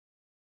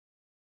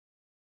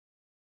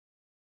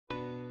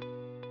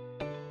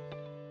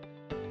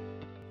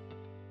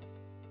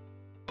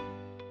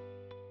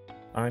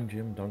I'm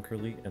Jim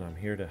Dunkerley, and I'm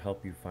here to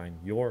help you find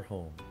your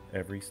home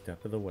every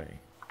step of the way.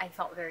 I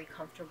felt very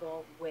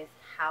comfortable with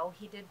how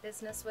he did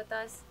business with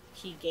us.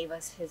 He gave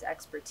us his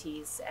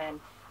expertise, and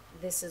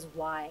this is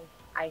why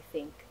I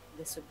think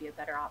this would be a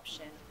better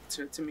option.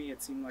 To me,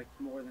 it seemed like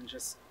more than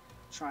just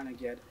trying to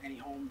get any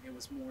home. It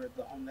was more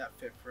the home that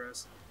fit for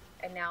us.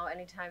 And now,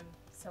 anytime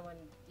someone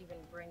even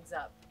brings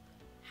up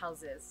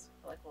houses,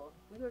 we're like, well,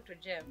 we worked with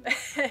Jim,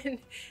 and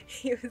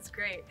he was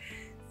great.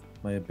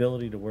 My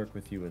ability to work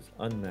with you is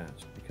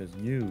unmatched because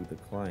you, the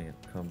client,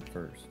 come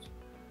first.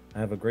 I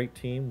have a great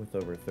team with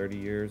over 30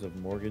 years of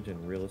mortgage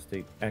and real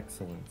estate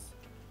excellence.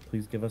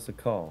 Please give us a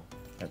call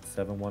at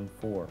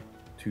 714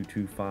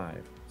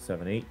 225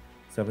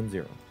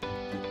 7870.